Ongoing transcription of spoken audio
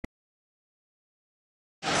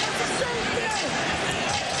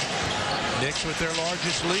Knicks with their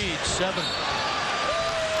largest lead, 7.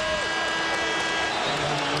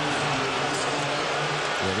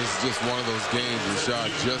 Yeah, this is just one of those games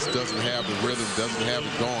Rashad just doesn't have the rhythm, doesn't have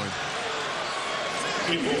it going.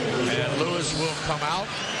 And Lewis will come out,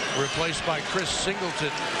 replaced by Chris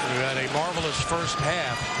Singleton, who had a marvelous first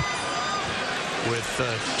half with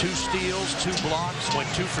 2 steals, 2 blocks,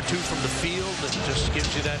 went 2 for 2 from the field, and just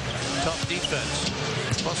gives you that tough defense.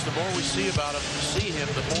 Plus, the more we see him,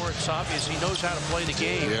 the more it's obvious he knows how to play the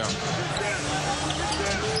game. Yeah.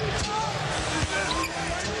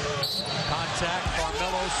 Contact,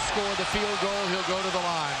 Carmelo scored the field goal, he'll go to the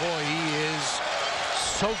line. Boy, he is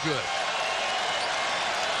so good.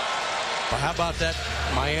 Well, how about that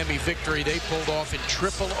Miami victory they pulled off in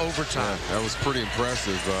triple overtime? Yeah, that was pretty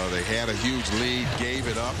impressive. They had a huge lead, gave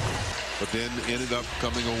it up, but then ended up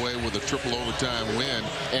coming away with a triple overtime win.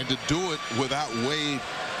 And to do it without Wade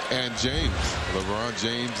and James. LeBron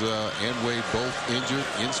James and Wade both injured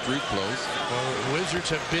in street clothes. Well, the Wizards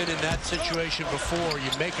have been in that situation before. You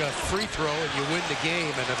make a free throw and you win the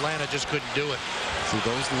game, and Atlanta just couldn't do it. See,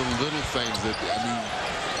 those little things that, I mean,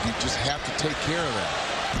 you just have to take care of that.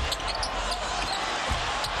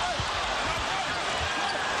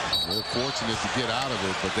 They're fortunate to get out of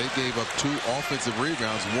it, but they gave up 2 offensive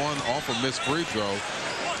rebounds, 1 off a missed free throw.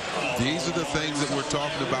 These are the things that we're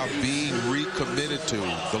talking about being recommitted to.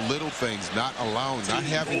 The little things, not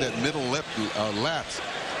having that middle lapse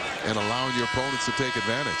and allowing your opponents to take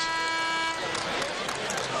advantage.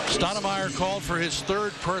 Stoudemire called for his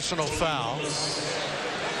 3rd personal foul.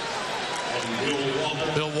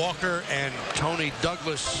 Bill Walker and Tony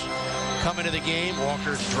Douglas come into the game.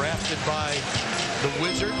 Walker drafted by the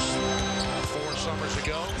Wizards 4 summers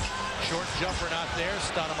ago. Short jumper not there.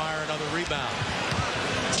 Stoudemire another rebound.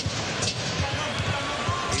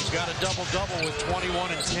 He's got a double-double with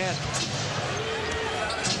 21 and 10.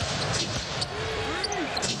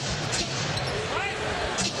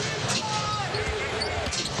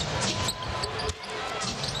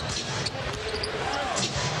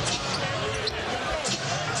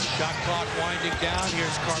 Shot clock winding down.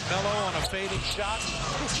 Here's Carmelo on a fading shot.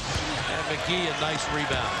 And McGee a nice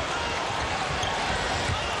rebound.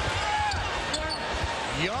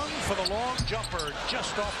 Young for the long jumper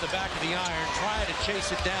just off the back of the iron, trying to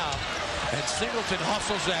chase it down. And Singleton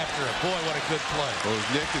hustles after it. Boy, what a good play. Well,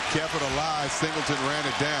 Nick had kept it alive. Singleton ran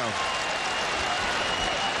it down.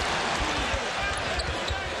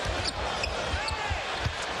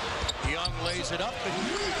 Young lays it up and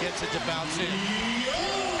gets it to bounce in.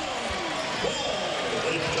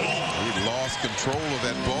 He lost control of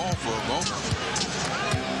that ball for a moment.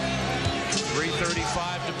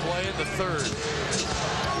 3:35 to play in the 3rd.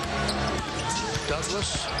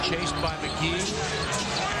 Douglas chased by McGee.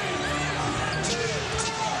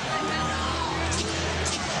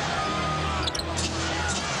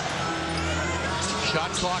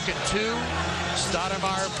 Shot clock at 2.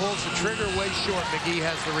 Stoudemire pulls the trigger way short. McGee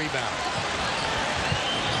has the rebound.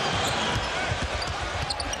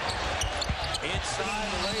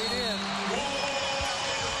 Inside, laid in.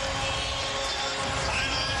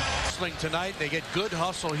 Tonight, they get good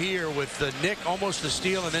hustle here with Nick almost a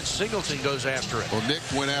steal, and then Singleton goes after it. Well, Nick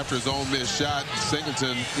went after his own missed shot.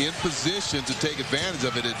 Singleton in position to take advantage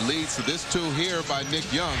of it. It leads to this 2 here by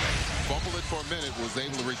Nick Young. Fumbled it for a minute, was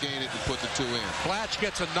able to regain it and put the 2 in. Flatch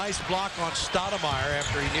gets a nice block on Stoudemire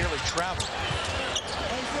after he nearly traveled.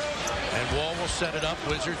 And Wall will set it up.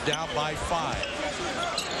 Wizards down by 5.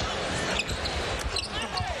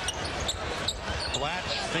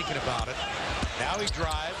 Flatch thinking about it. Now he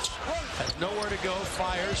drives, has nowhere to go,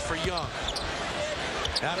 fires for Young.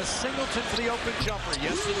 Now to Singleton for the open jumper.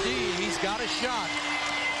 Yes, indeed, he's got a shot.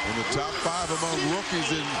 In the top 5 among rookies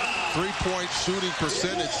in 3-point shooting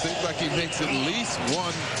percentage. Seems like he makes at least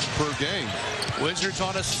 1 per game. Wizards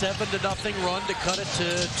on a 7-0 run to cut it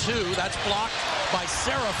to 2. That's blocked by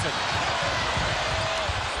Seraphin.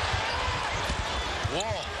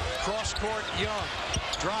 Wall, cross court, Young,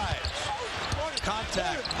 drives.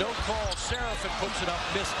 Contact, no call. Seraphin puts it up,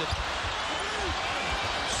 missed it.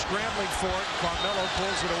 Scrambling for it, Carmelo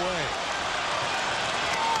pulls it away.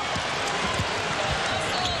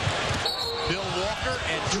 Bill Walker,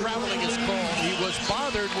 and traveling is called. He was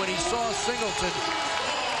bothered when he saw Singleton,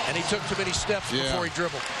 and he took too many steps before he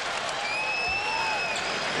dribbled.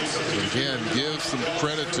 Again, give some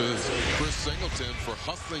credit to Chris Singleton for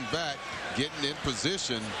hustling back, getting in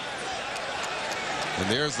position. And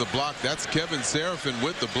there's the block. That's Kevin Seraphin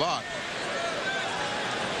with the block.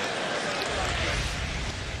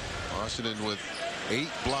 Washington with 8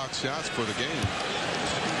 block shots for the game.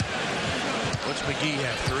 What's McGee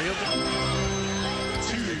have? 3 of them? I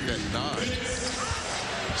think that 9.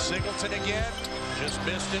 Singleton again. Just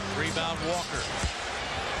missed it. Rebound Walker.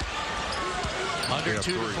 Under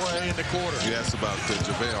 2 to play in the quarter. You asked about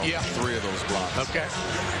JaVale. Yeah. 3 of those blocks. Okay.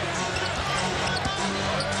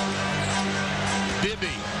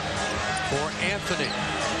 Bibby for Anthony.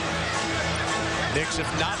 Knicks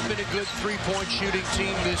have not been a good three-point shooting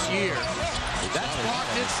team this year. That's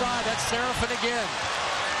blocked inside. That's Seraphin again.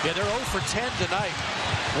 Yeah, they're 0 for 10 tonight.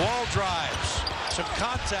 Wall drives. Some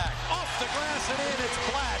contact. Off the glass and in. It's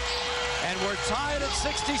Blatch. And we're tied at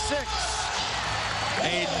 66.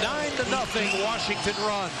 A 9-0 Washington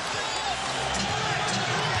run.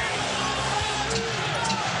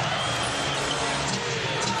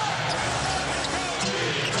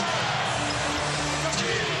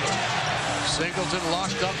 Singleton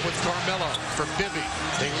locked up with Carmelo for Bibby.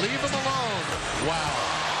 They leave him alone. Wow.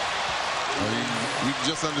 Well, you can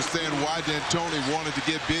just understand why D'Antoni wanted to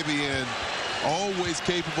get Bibby in. Always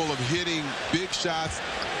capable of hitting big shots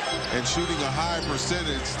and shooting a high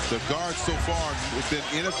percentage. The guards so far have been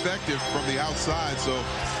ineffective from the outside, so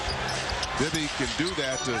Bibby can do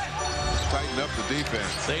that to tighten up the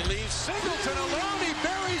defense. They leave Singleton alone. He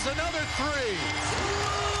buries another 3.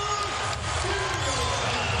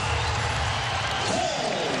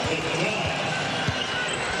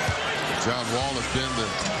 John Wall has been the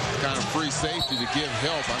kind of free safety to give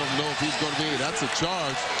help. I don't know if he's going to be. That's a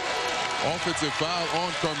charge. Offensive foul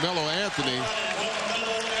on Carmelo Anthony.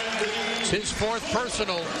 It's his 4th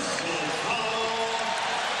personal.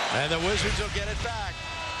 And the Wizards will get it back.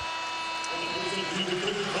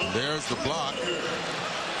 There's the block.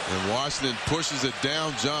 And Washington pushes it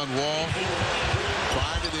down. John Wall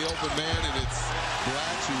finding the open man, and it's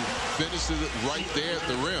Blatch who finishes it right there at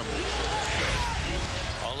the rim.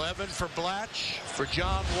 11 for Blatch. For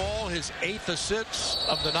John Wall, his 8th assist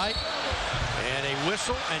of the night. And a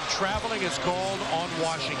whistle, and traveling is called on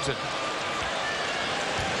Washington.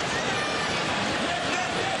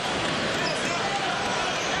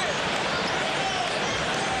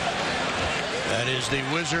 That is the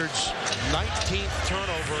Wizards' 19th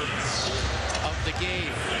turnover of the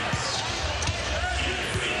game.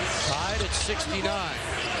 Tied at 69.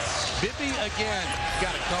 Bibby again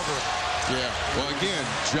got to cover him. Yeah, well, again,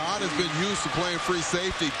 John has been used to playing free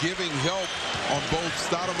safety, giving help on both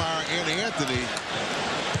Stoudemire and Anthony.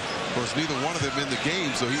 Of course, neither one of them in the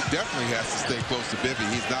game, so he definitely has to stay close to Bibby.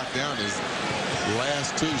 He's knocked down his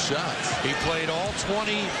last 2 shots. He played all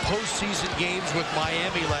 20 postseason games with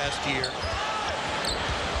Miami last year,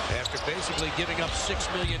 after basically giving up $6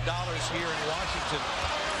 million here in Washington.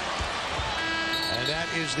 And that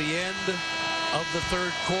is the end of the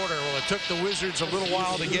 3rd quarter. Well, it took the Wizards a little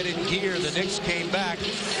while to get in gear. The Knicks came back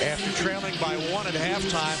after trailing by 1 at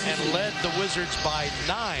halftime and led the Wizards by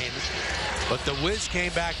 9. But the Wiz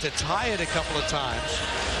came back to tie it a couple of times.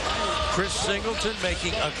 Chris Singleton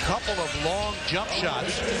making a couple of long jump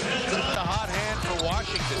shots. The hot hand for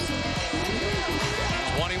Washington.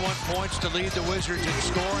 21 points to lead the Wizards in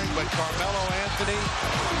scoring, but Carmelo Anthony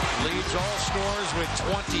leads all scorers with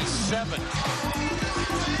 27.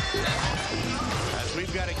 As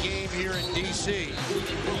we've got a game here in D.C.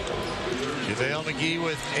 JaVale McGee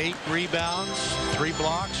with 8 rebounds, 3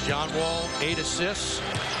 blocks. John Wall, 8 assists.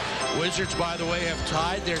 Wizards, by the way, have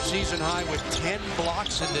tied their season high with 10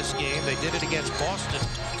 blocks in this game. They did it against Boston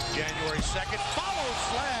January 2nd. Follow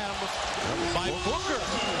slam by Booker.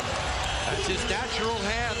 That's his natural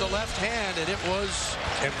hand, the left hand, and it was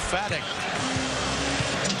emphatic.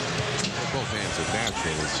 Both hands are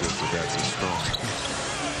natural. It's just that that's his strong.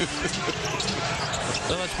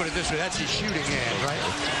 Well, let's put it this way. That's his shooting hand, right?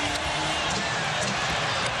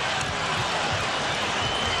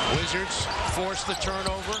 Wizards force the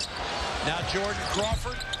turnover. Now Jordan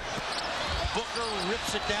Crawford. Booker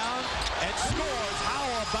rips it down and scores. How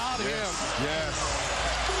about him? Yes.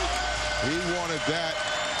 He wanted that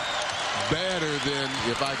better than,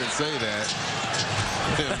 if I can say that,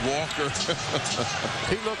 than Walker.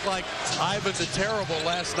 He looked like Ivan the Terrible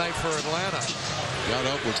last night for Atlanta. Got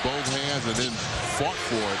up with both hands and then fought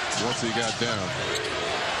for it once he got down.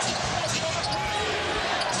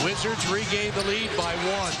 Wizards regained the lead by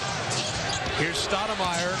 1. Here's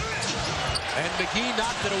Stoudemire, and McGee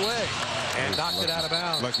knocked it away and knocked it out of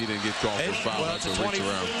bounds. Lucky he didn't get called for foul. Well, it's a 20,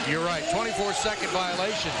 you're right, 24-second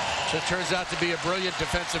violation. So it turns out to be a brilliant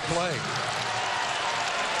defensive play.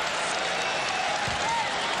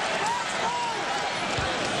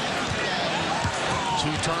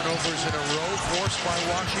 Two turnovers in a row forced by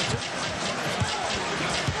Washington.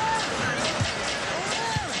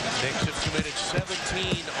 Knicks have committed 17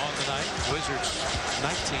 on the night. Wizards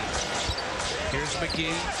 19. Here's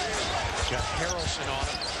McGee. Got Harrelson on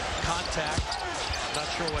him. Contact. Not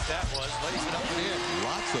sure what that was. Lays it up and in.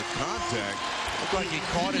 Lots of contact. Looked like he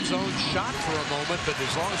caught his own shot for a moment, but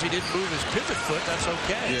as long as he didn't move his pivot foot, that's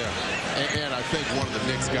okay. Yeah, and I think one of the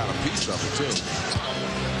Knicks got a piece of it, too.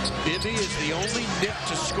 Bibby is the only Knick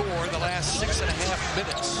to score in the last 6.5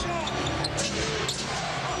 minutes.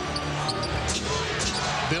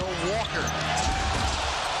 Bill Walker.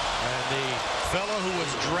 And the fellow who was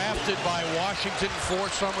drafted by Washington 4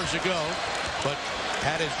 summers ago, but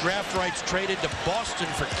had his draft rights traded to Boston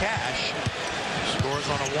for cash, scores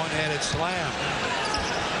on a one-handed slam.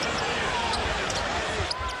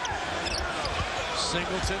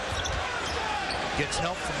 Singleton gets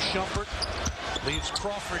help from Shumpert. Leaves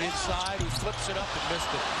Crawford inside. He flips it up and missed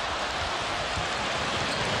it.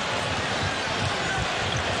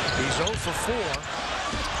 He's 0 for 4.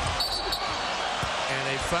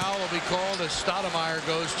 And a foul will be called as Stoudemire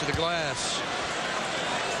goes to the glass.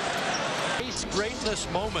 Greatness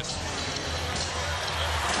moment.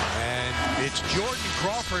 And it's Jordan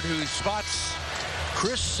Crawford who spots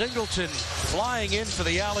Chris Singleton flying in for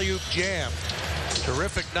the alley-oop jam.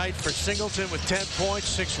 Terrific night for Singleton with 10 points,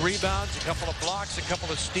 6 rebounds, a couple of blocks, a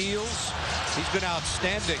couple of steals. He's been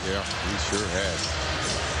outstanding. Yeah, he sure has.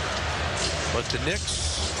 But the Knicks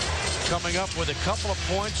coming up with a couple of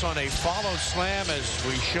points on a follow slam. As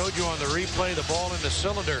we showed you on the replay, the ball in the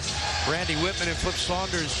cylinder. Randy Whitman and Flip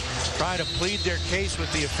Saunders trying to plead their case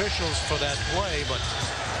with the officials for that play, but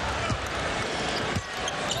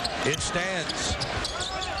it stands.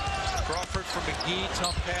 Crawford from McGee,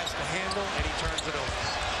 tough pass to handle, and he turns it over.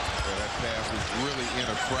 Yeah, that pass was really in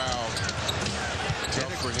a crowd.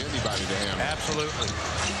 Tough for anybody to handle. Absolutely.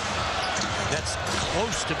 That's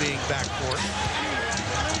close to being backcourt.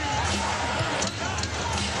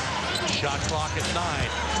 Shot clock at 9.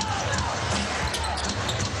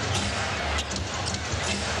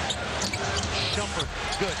 Shumpert,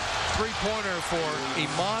 good. Three-pointer for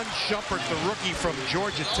Iman Shumpert, the rookie from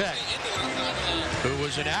Georgia Tech, who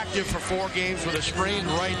was inactive for 4 games with a sprained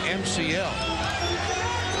right MCL.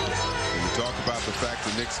 When you talk about the fact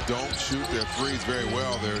the Knicks don't shoot their threes very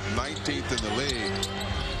well, they're 19th in the league.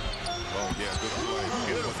 Oh, yeah, good play.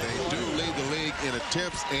 But they do lead the league in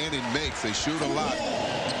attempts and in makes. They shoot a lot.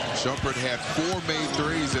 Shumpert had 4 made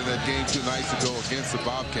threes in that game 2 nights ago against the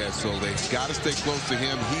Bobcats, so they got to stay close to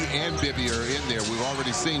him. He and Bibby are in there. We've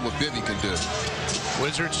already seen what Bibby can do.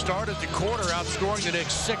 Wizards started the quarter outscoring the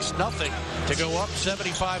Knicks 6-0 to go up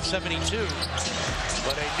 75-72.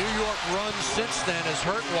 But a New York run since then has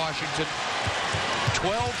hurt Washington.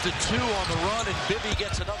 12-2 on the run, and Bibby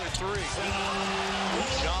gets another 3.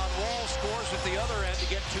 John Wall scores at the other end to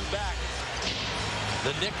get 2 back.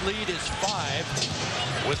 The Knick lead is 5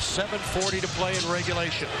 with 7:40 to play in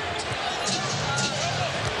regulation.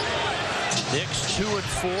 Knicks 2 and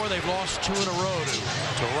 4. They've lost 2 in a row to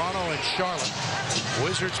Toronto and Charlotte.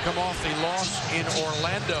 Wizards come off the loss in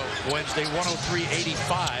Orlando Wednesday,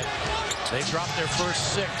 103-85. They dropped their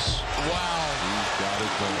first 6. Wow. He's got it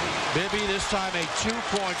going. Bibby this time a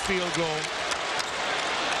 2-point field goal.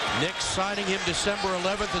 Knicks signing him December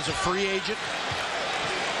 11th as a free agent.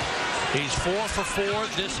 He's 4 for 4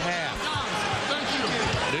 this half.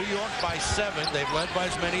 New York by 7. They've led by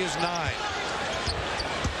as many as 9.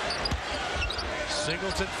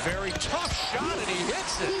 Singleton, very tough shot, and he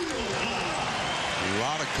hits it. A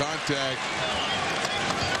lot of contact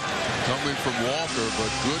coming from Walker,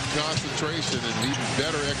 but good concentration and even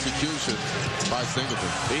better execution by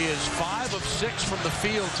Singleton. He is 5 of 6 from the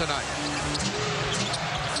field tonight.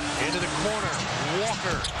 Into the corner.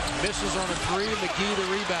 Walker misses on a 3. McGee the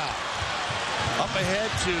rebound. Up ahead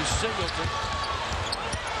to Singleton.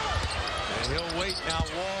 And he'll wait now.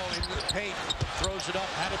 Wall into the paint. Throws it up.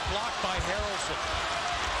 Had it blocked by Harrelson.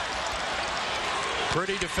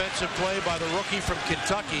 Pretty defensive play by the rookie from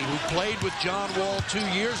Kentucky who played with John Wall 2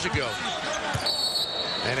 years ago.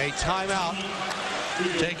 And a timeout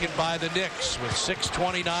taken by the Knicks with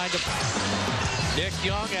 6:29 to play. Nick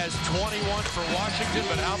Young has 21 for Washington,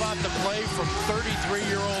 but how about the play from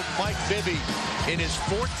 33-year-old Mike Bibby in his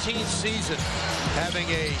 14th season, having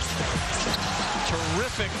a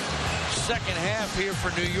terrific second half here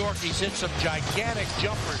for New York. He's hit some gigantic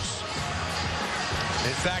jumpers.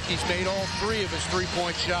 In fact, he's made all 3 of his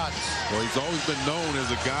 3-point shots. Well, he's always been known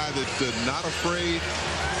as a guy that's not afraid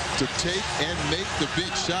to take and make the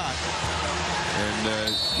big shot.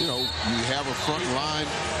 And, you know, you have a front line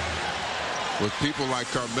with people like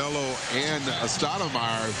Carmelo and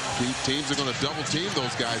Stoudemire. Teams are going to double team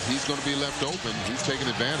those guys. He's going to be left open. He's taking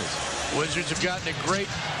advantage. Wizards have gotten a great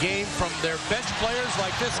game from their bench players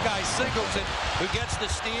like this guy Singleton, who gets the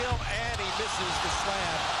steal and he misses the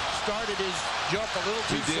slam. Started his jump a little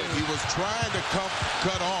too soon. He was trying to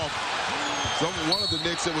cut off one of the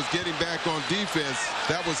Knicks that was getting back on defense.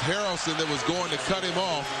 That was Harrelson that was going to cut him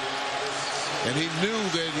off. And he knew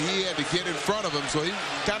that he had to get in front of him, so he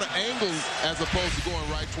kind of angled as opposed to going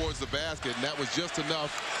right towards the basket, and that was just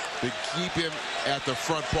enough to keep him at the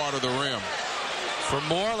front part of the rim. For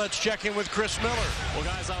more, let's check in with Chris Miller. Well,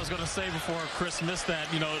 guys, I was going to say before Chris missed that,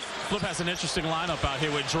 you know, Flip has an interesting lineup out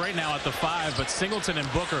here with Dre now at the 5, but Singleton and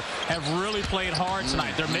Booker have really played hard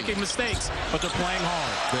tonight. They're making mistakes, but they're playing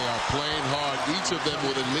hard. They are playing hard, each of them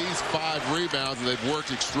with at least 5 rebounds, and they've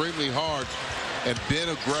worked extremely hard and been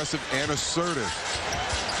aggressive and assertive.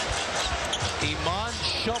 Iman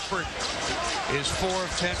Shumpert is 4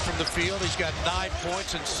 of 10 from the field. He's got 9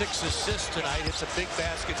 points and 6 assists tonight. It's a big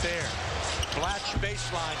basket there. Blatch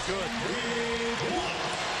baseline, good.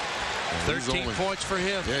 13 points for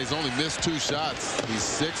him. Yeah, he's only missed 2 shots. He's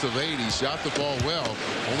 6 of 8. He shot the ball well.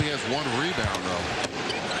 Only has 1 rebound, though.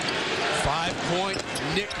 5-point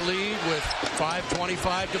Knick lead with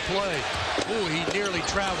 5:25 to play. Ooh, he nearly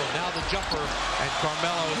traveled. Now the jumper, and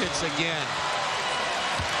Carmelo hits again.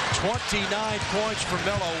 29 points for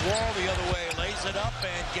Melo. Wall the other way, lays it up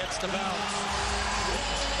and gets the bounce.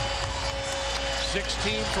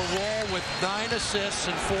 16 for Wall with 9 assists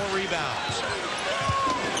and 4 rebounds.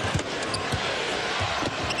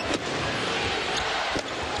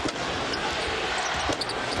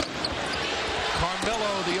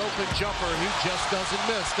 Carmelo, the open jumper, he just doesn't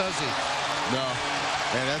miss, does he? No,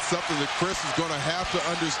 and that's something that Chris is going to have to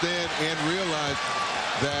understand and realize,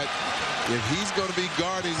 that if he's going to be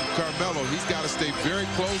guarding Carmelo, he's got to stay very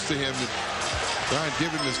close to him and try and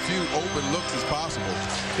give him as few open looks as possible.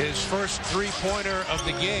 His first 3-pointer of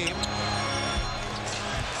the game.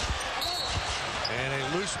 And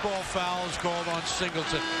a loose ball foul is called on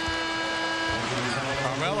Singleton.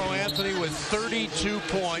 Carmelo Anthony with 32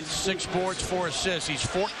 points, 6 boards, 4 assists. He's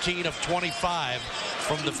 14 of 25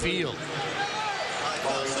 from the field.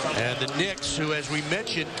 And the Knicks, who, as we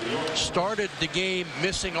mentioned, started the game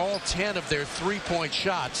missing all 10 of their 3-point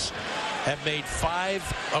shots, have made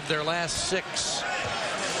 5 of their last 6.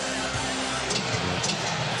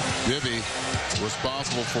 Bibby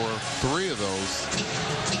responsible for 3 of those.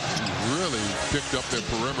 He really picked up their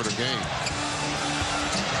perimeter game.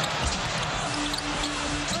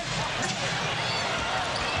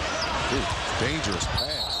 Ooh, dangerous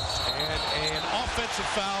pass. And an offensive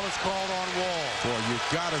foul is called on Wall. Boy, you've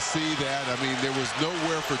got to see that. I mean, there was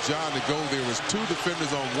nowhere for John to go. There was 2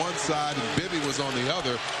 defenders on one side, and Bibby was on the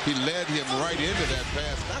other. He led him right into that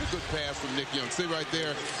pass. Not a good pass from Nick Young. See right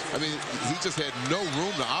there? I mean, he just had no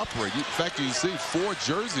room to operate. In fact, you see 4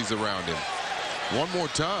 jerseys around him. One more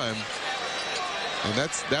time. And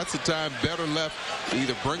that's the time better left.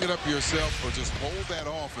 Either bring it up yourself or just hold that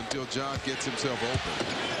off until John gets himself open.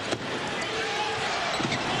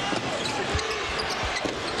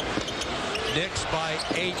 Knicks by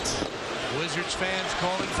 8. Wizards fans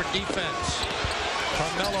calling for defense.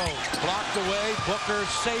 Carmelo blocked away. Booker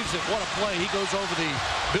saves it. What a play. He goes over the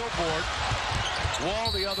billboard.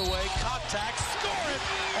 Wall the other way. Contact. Score it.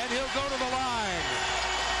 And he'll go to the line.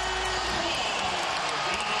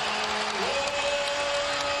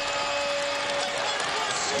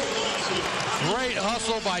 Great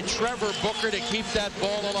hustle by Trevor Booker to keep that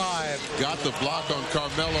ball alive. Got the block on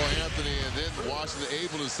Carmelo Anthony, and then Washington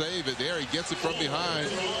able to save it. There, he gets it from behind.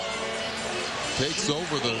 Takes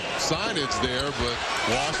over the signage there, but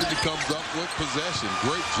Washington comes up with possession.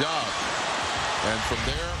 Great job. And from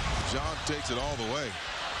there, John takes it all the way.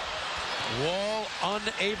 Wall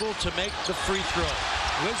unable to make the free throw.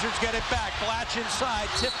 Wizards get it back. Blatch inside.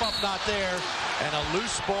 Tip up not there. And a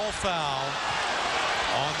loose ball foul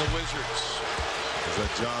on the Wizards. Is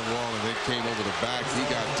that John Wall, and they came over the back. He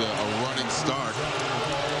got a running start.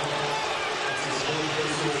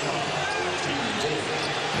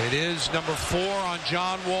 It is number 4 on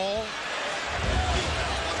John Wall.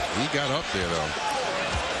 He got up there, though.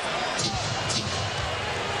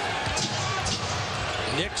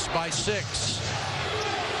 Knicks by 6.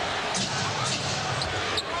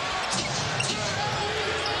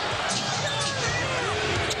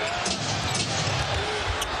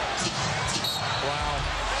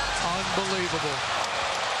 Unbelievable.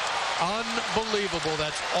 Unbelievable.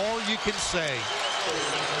 That's all you can say.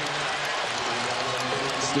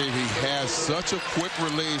 Steve, he has such a quick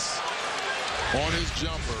release on his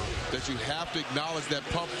jumper that you have to acknowledge that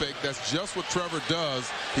pump fake. That's just what Trevor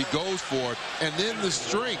does. He goes for it. And then the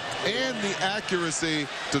strength and the accuracy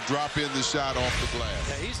to drop in the shot off the glass.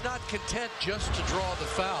 Yeah, he's not content just to draw the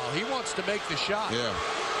foul. He wants to make the shot. Yeah.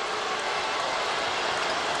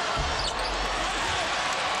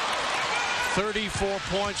 34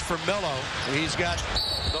 points for Melo. He's got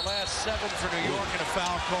the last 7 for New York and a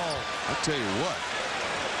foul call. I tell you what,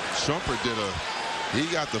 Shumpert he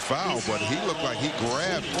got the foul, but he looked like he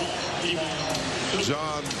grabbed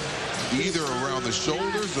John either around the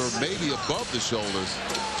shoulders or maybe above the shoulders.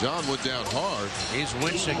 John went down hard. He's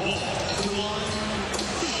wincing.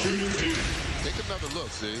 Take another look,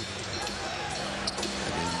 see.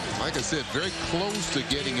 Like I said, very close to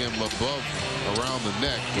getting him above around the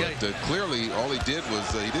neck, but clearly all he did was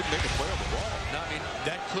he didn't make a play on the ball. No, I mean,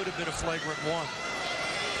 that could have been a flagrant one.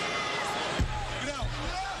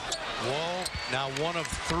 Wall now 1 of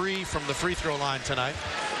 3 from the free throw line tonight.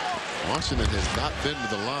 Washington has not been to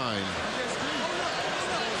the line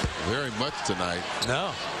very much tonight.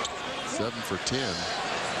 No. 7 for 10.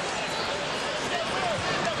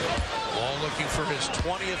 Wall looking for his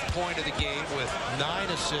 20th point of the game with 9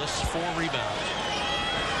 assists, 4 rebounds.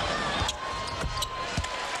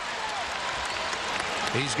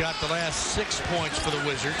 He's got the last 6 points for the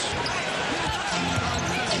Wizards.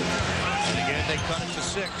 And again, they cut it to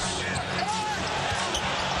 6.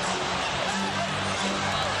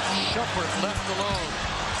 Shumpert left alone.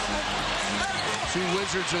 2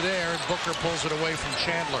 Wizards are there, and Booker pulls it away from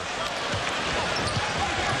Chandler.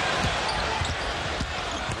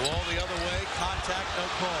 Wall the other way, contact, no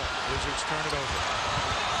call. Wizards turn it over.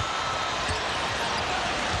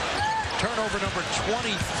 Turnover number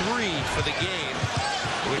 23 for the game,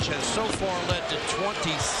 which has so far led to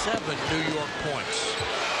 27 New York points.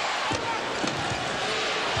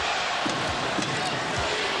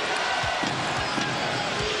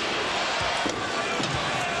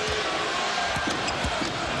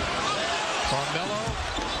 Carmelo.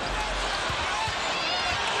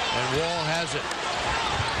 And Wall has it.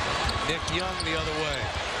 Nick Young the other way.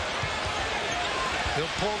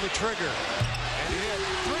 He'll pull the trigger. And hit.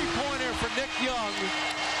 3-pointer for Nick Young.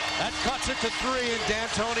 That cuts it to 3, and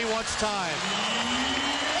D'Antoni wants time.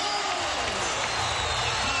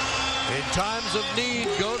 In times of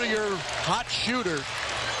need, go to your hot shooter.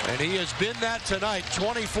 And he has been that tonight.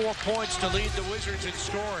 24 points to lead the Wizards in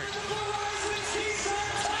scoring.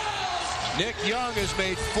 Nick Young has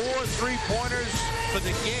made 4 3-pointers for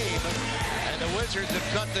the game, and the Wizards have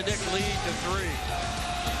cut the Knick lead to 3.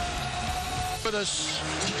 With us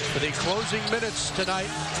for the closing minutes tonight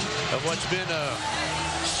of what's been a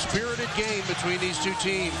spirited game between these two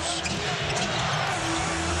teams.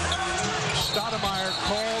 Stoudemire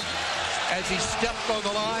called as he stepped on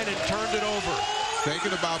the line and turned it over.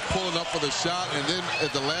 Thinking about pulling up for the shot, and then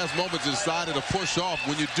at the last moment decided to push off.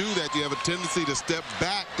 When you do that, you have a tendency to step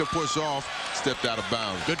back to push off. Stepped out of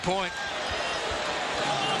bounds. Good point.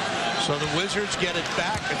 So the Wizards get it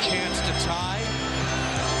back, a chance to tie.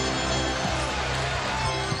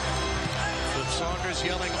 Saunders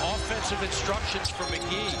yelling offensive instructions from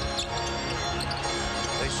McGee.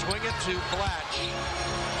 They swing it to Blatch.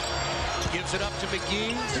 Gives it up to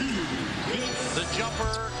McGee. The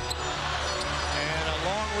jumper. And a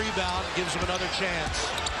long rebound gives him another chance.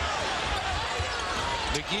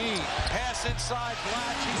 McGee, pass inside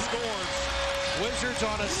Blatch. He scores. Wizards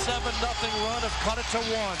on a 7-0 run have cut it to 1.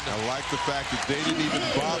 I like the fact that they didn't even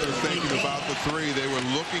bother thinking about the 3. They were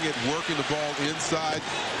looking at working the ball inside.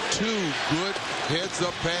 2 good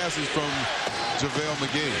heads-up passes from JaVale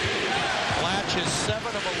McGee. Blatch is 7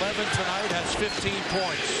 of 11 tonight, has 15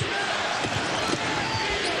 points.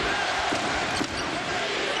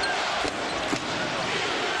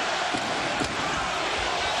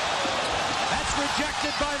 That's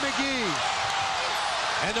rejected by McGee.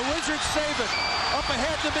 And the Wizards save it. Up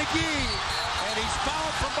ahead to McGee. And he's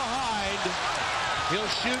fouled from behind.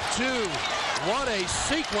 He'll shoot 2. What a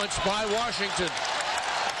sequence by Washington.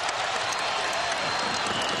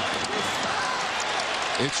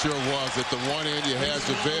 It sure was. At the one end, you had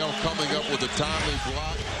JaVale coming up with a timely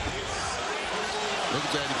block. Look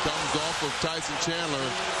at that. He comes off of Tyson Chandler.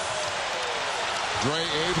 Dre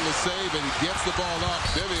able to save, and he gets the ball up.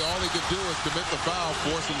 Bibby, all he can do is commit the foul,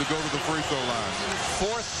 force him to go to the free throw line.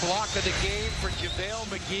 4th block of the game for JaVale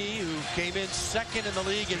McGee, who came in 2nd in the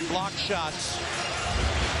league in block shots.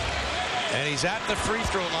 And he's at the free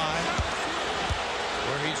throw line,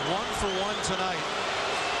 where he's 1 for 1 tonight.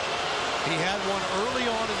 He had one early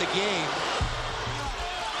on in the game.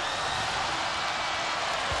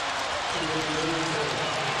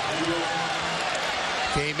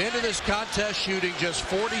 Came into this contest shooting just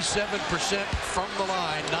 47% from the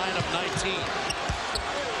line, 9 of 19.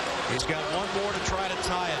 He's got one more to try to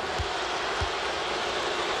tie it.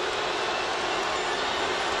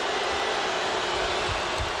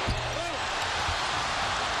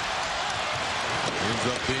 Ends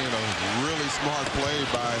up being a really smart play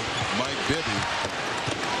by Mike Bibby.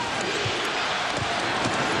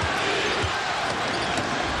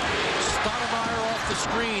 the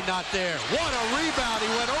screen, not there. What a rebound. He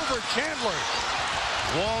went over Chandler.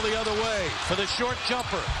 Wall the other way for the short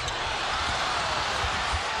jumper.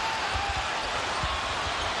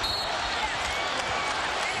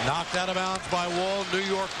 Knocked out of bounds by Wall. New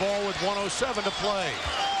York ball with 1:07 to play.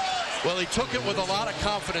 Well, he took it with a lot of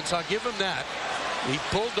confidence. I'll give him that. He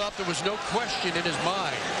pulled up. There was no question in his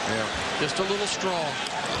mind. Yeah. Just a little strong.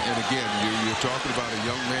 And again, you're talking about a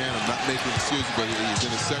young man. I'm not making excuses, but he's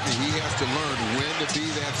in a second. He has to learn when to be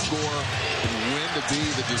that scorer and when to be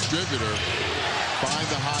the distributor. Find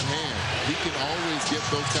the hot hand. He can always get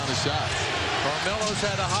those kind of shots. Carmelo's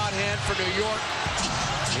had a hot hand for New York.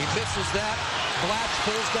 He misses that. Blatch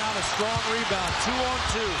pulls down a strong rebound.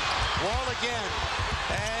 2-on-2. Wall again.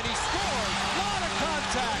 And he scores. A lot of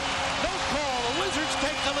contact. No call. The Wizards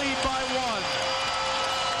take the lead by 1.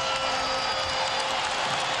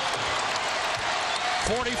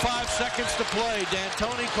 45 seconds to play.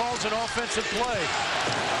 D'Antoni calls an offensive play.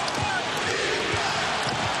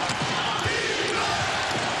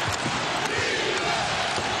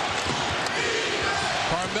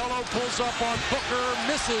 Carmelo pulls up on Booker,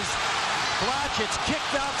 misses. Blatch, it's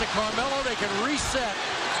kicked out to Carmelo. They can reset.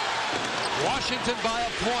 Washington by a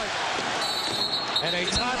point. And a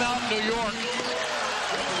timeout in New York.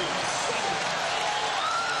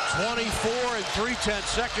 24 and 3/10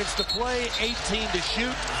 seconds to play, 18 to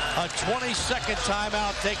shoot. A 20-second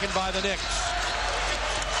timeout taken by the Knicks.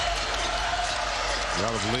 You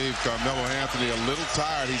got to believe Carmelo Anthony a little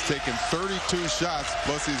tired. He's taken 32 shots,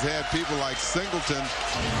 plus he's had people like Singleton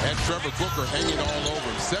and Trevor Booker hanging all over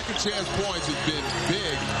him. Second chance points has been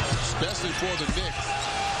big, especially for the Knicks.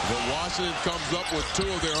 But Washington comes up with 2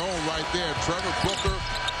 of their own right there. Trevor Booker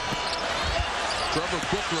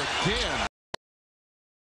again.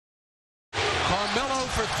 Carmelo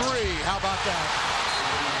for 3. How about that?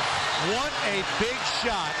 What a big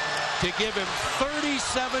shot to give him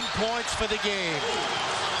 37 points for the game.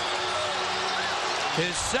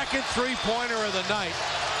 His second three-pointer of the night,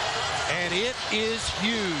 and it is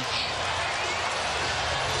huge.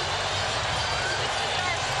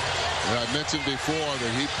 And I mentioned before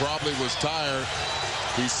that he probably was tired.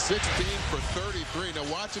 He's 16 for 33. Now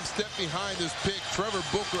watch him step behind his pick. Trevor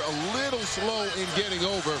Booker a little slow in getting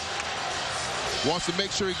over. Wants to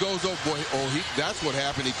make sure he goes over. Boy, that's what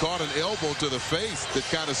happened. He caught an elbow to the face that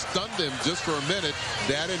kind of stunned him just for a minute.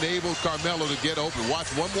 That enabled Carmelo to get open. Watch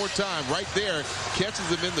one more time. Right there. Catches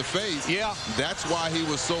him in the face. Yeah. That's why he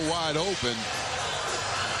was so wide open.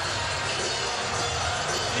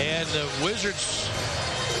 And the Wizards,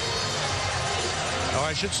 or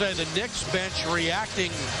I should say the Knicks bench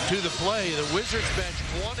reacting to the play. The Wizards bench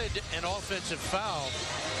wanted an offensive foul,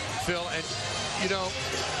 Phil. And, you know,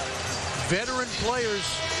 veteran players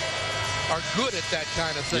are good at that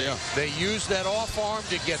kind of thing. Yeah. They use that off arm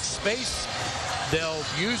to get space. They'll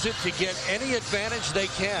use it to get any advantage they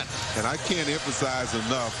can. And I can't emphasize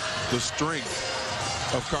enough the strength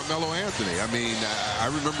of Carmelo Anthony. I mean, I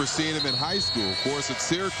remember seeing him in high school. Of course, at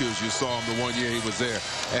Syracuse, you saw him the one year he was there.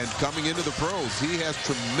 And coming into the pros, he has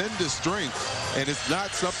tremendous strength. And it's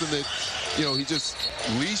not something that, you know, he just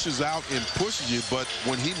leashes out and pushes you. But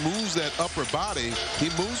when he moves that upper body, he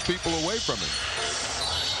moves people away from him.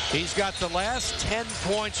 He's got the last 10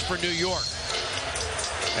 points for New York.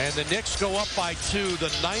 And the Knicks go up by 2.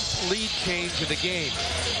 The 9th lead came to the game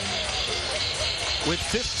with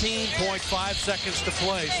 15.5 seconds to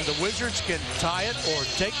play. So the Wizards can tie it or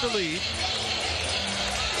take the lead.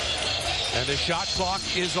 And the shot clock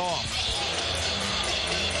is off.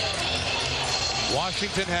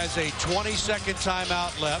 Washington has a 20-second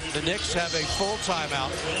timeout left. The Knicks have a full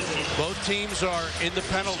timeout. Both teams are in the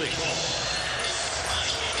penalty.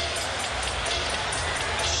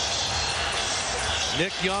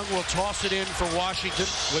 Nick Young will toss it in for Washington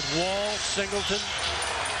with Wall, Singleton,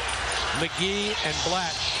 McGee, and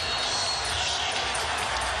Blatch.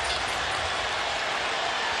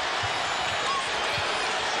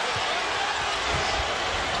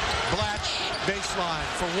 Blatch, baseline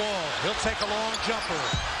for Wall. He'll take a long jumper.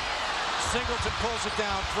 Singleton pulls it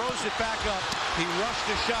down, throws it back up. He rushed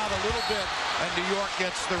the shot a little bit, and New York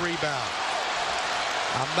gets the rebound.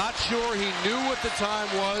 I'm not sure he knew what the time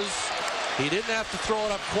was. He didn't have to throw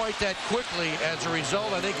it up quite that quickly. As a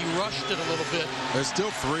result, I think he rushed it a little bit. There's still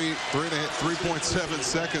 3.7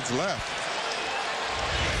 seconds left.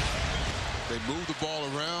 They move the ball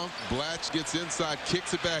around. Blatch gets inside,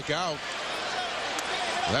 kicks it back out.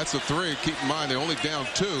 That's a 3. Keep in mind, they're only down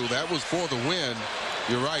 2. That was for the win.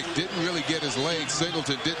 You're right. Didn't really get his legs.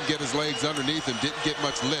 Singleton didn't get his legs underneath him. Didn't get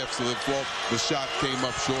much lift, so the shot came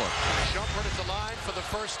up short. Shumpert at the line for the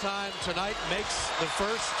first time tonight. Makes the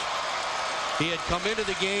first He had come into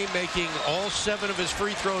the game making all 7 of his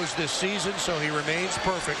free throws this season, so he remains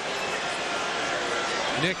perfect.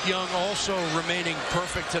 Nick Young also remaining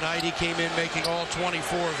perfect tonight. He came in making all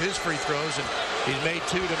 24 of his free throws, and he's made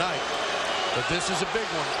 2 tonight. But this is a big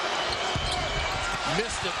one.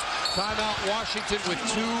 Missed it. Timeout Washington with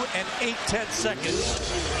 2 and 8/10 seconds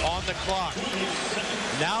on the clock.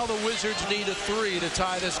 Now the Wizards need a 3 to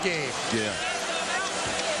tie this game. Yeah.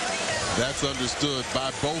 That's understood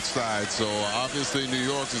by both sides. So obviously New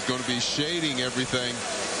York is going to be shading everything,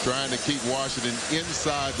 trying to keep Washington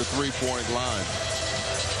inside the 3-point line.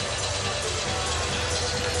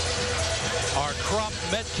 Our Crop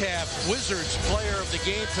Metcalf Wizards player of the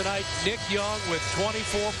game tonight, Nick Young, with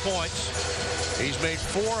 24 points. He's made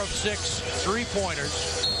 4 of 6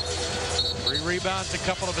 3-pointers. 3 rebounds, a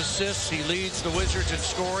couple of assists. He leads the Wizards in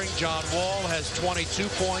scoring. John Wall has 22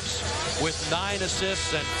 points with 9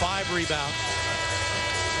 assists and 5 rebounds.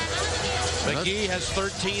 McGee has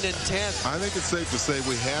 13 and 10. I think it's safe to say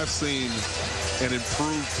we have seen an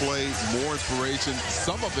improved play, more inspiration,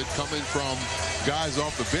 some of it coming from guys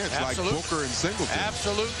off the bench. Absolutely. Like Booker and Singleton.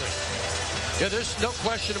 Absolutely. Yeah, there's no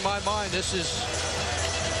question in my mind. This is,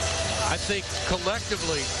 I think,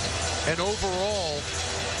 collectively and overall,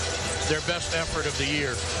 their best effort of the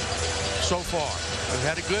year so far. They've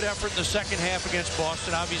had a good effort in the second half against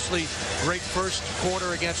Boston. Obviously, great first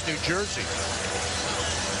quarter against New Jersey.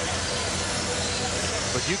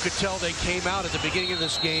 But you could tell they came out at the beginning of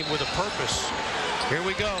this game with a purpose. Here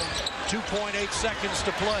we go. 2.8 seconds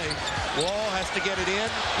to play. Wall has to get it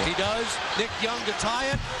in. He does. Nick Young to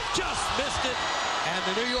tie it. Just missed it. And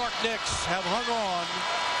the New York Knicks have hung on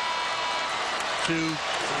to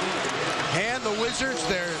hand the Wizards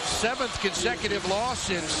their 7th consecutive loss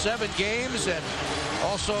in 7 games, and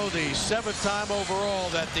also the 7th time overall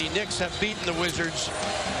that the Knicks have beaten the Wizards.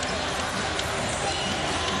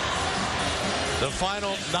 The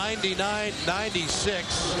final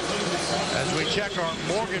 99-96 as we check our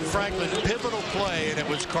Morgan Franklin pivotal play, and it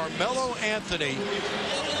was Carmelo Anthony,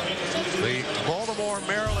 the Baltimore,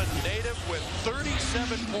 Maryland native, with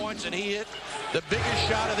 37 points, and he hit the biggest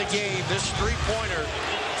shot of the game, this 3-pointer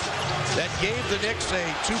that gave the Knicks a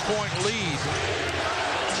 2-point lead.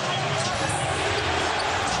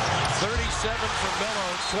 37 for Melo,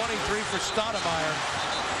 23 for Stoudemire.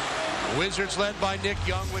 Wizards led by Nick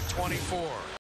Young with 24.